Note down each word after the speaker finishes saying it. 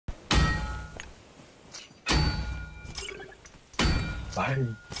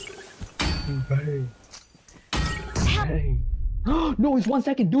Bang. Bang. Bang. No, it's 1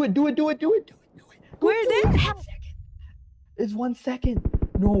 second. Do it. Where is it? It's 1 second.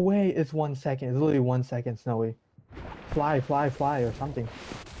 No way. It's 1 second. It's literally 1 second, Snowy. Fly or something.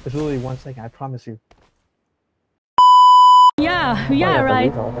 It's literally 1 second. I promise you. Yeah,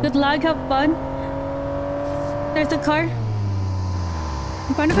 right. Good luck. Have fun. There's a car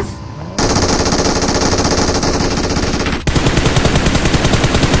in front of us.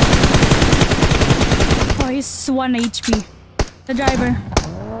 Oh, he's 1 HP. The driver.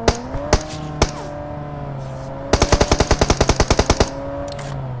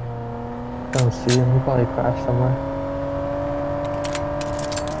 Don't see him. He probably crashed somewhere.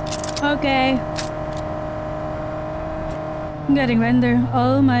 Okay. I'm getting render.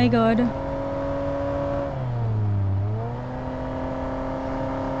 Oh my god.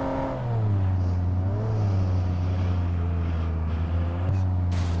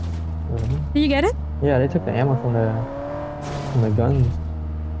 Did you get it? Yeah, they took the ammo from the guns.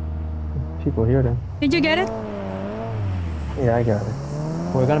 People hear them. Did you get it? Yeah, I got it.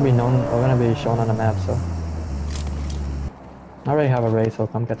 We're gonna be known. We're gonna be shown on the map, so I already have a raid, so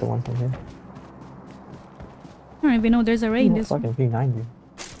come get the one from here. I don't even know there's a raid in this fucking P90.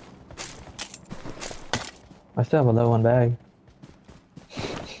 I still have a level 1 bag.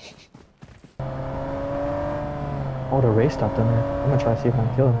 Oh, the raid stopped on there. I'm gonna try to see if I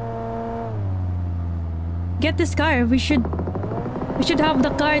can kill him. Get this car. We should have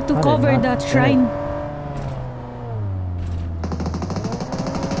the car to cover that shrine.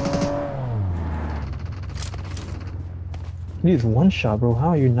 He's one shot, bro. How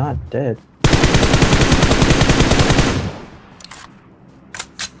are you not dead?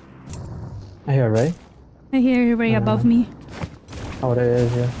 I hear Ray. I hear Ray above me. Oh, there it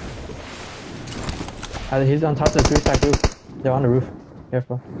is, yeah. He's on top of the 3-stack roof. They're on the roof.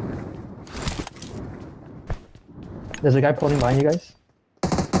 Careful. There's a guy pulling behind you guys.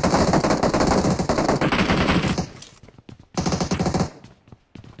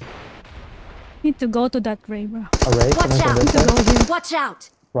 Need to go to that Ray, bro. A Ray? Watch out! Watch out!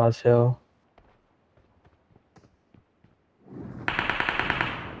 Ross Hill.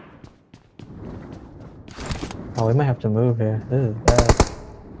 Oh, we might have to move here. This is bad.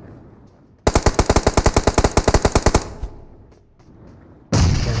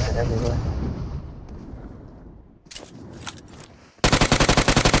 Everywhere.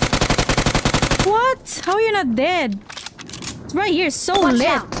 What? How are you not dead? It's right here, so Watch lit.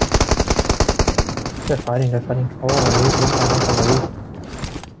 out. They're fighting. Oh, on the roof. On the roof.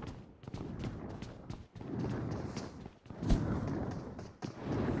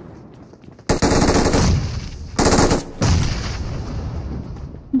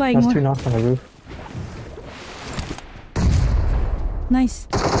 Buying That's more. 2 knocks on the roof. Nice.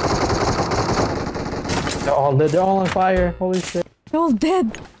 They're all lit. They're all on fire. Holy shit. They're all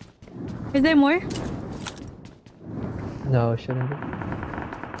dead. Is there more? No, it shouldn't be.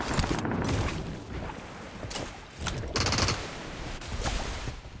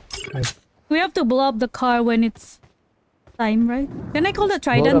 Nice. We have to blow up the car when it's time, right? Can I call the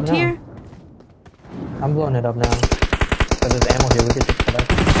Trident here? I'm blowing it up now. Because there's ammo here. We can just collect.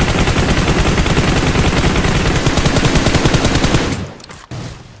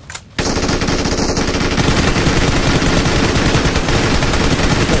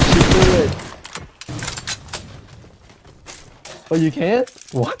 Oh, you can't?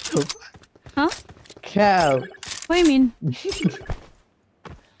 What the? Huh? Cow. What do you mean?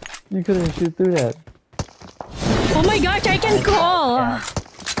 You couldn't shoot through that. Oh my gosh, I can call!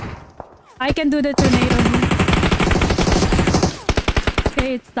 I can do the tornado.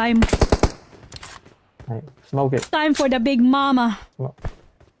 Okay, it's time. Right, smoke it. Time for the big mama.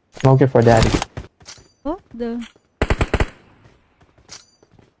 Smoke it for daddy. Oh, the...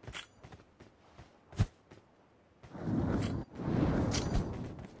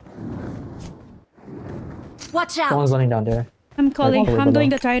 Watch out! Someone's running down there. I'm calling. Right, I'm doing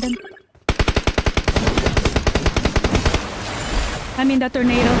the Trident. I'm in the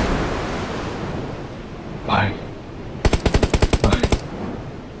tornado. Bye.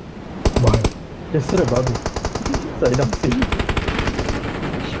 Just sit above me. So you don't see.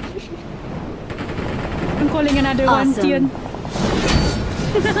 I'm calling another one, Tian. I'm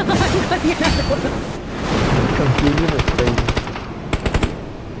calling another one. Confusion is crazy.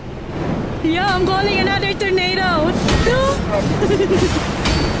 Yeah, I'm calling another tornado.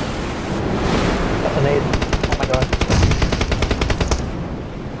 That's an 8. Oh my god.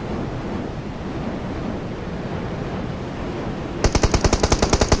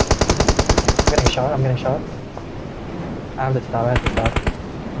 I'm getting shot. I have to stop. I have to stop.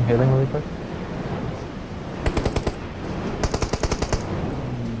 I'm healing really quick.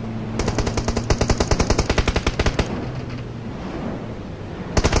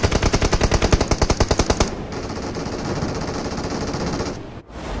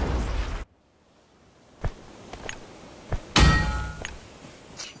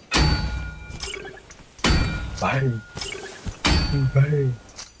 Bang. Bang.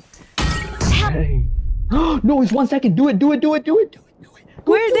 Bang. No, it's 1 second. Do it.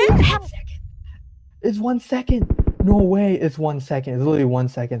 Where is it? It's 1 second. No way. It's 1 second. It's literally 1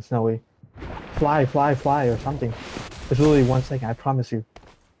 second, Snowy. Fly or something. It's literally 1 second. I promise you.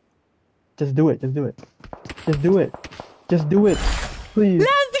 Just do it. Just do it. Please.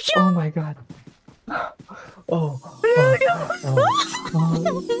 Let's go. Oh my god. Oh.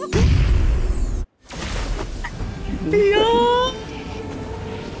 Yo.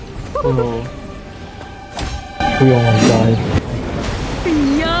 Oh. We almost died.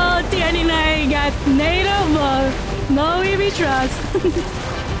 Yo, Danny and I got native, but no we trust.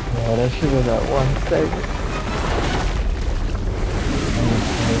 Yeah, that shit was at 1 second.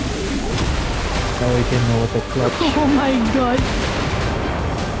 Now we can know what the clutch. Oh my god.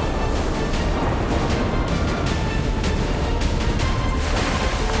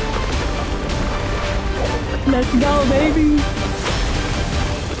 Let's go, baby.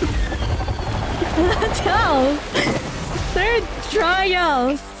 Let's go. Third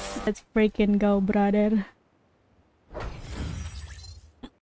trials. Let's freaking go, brother.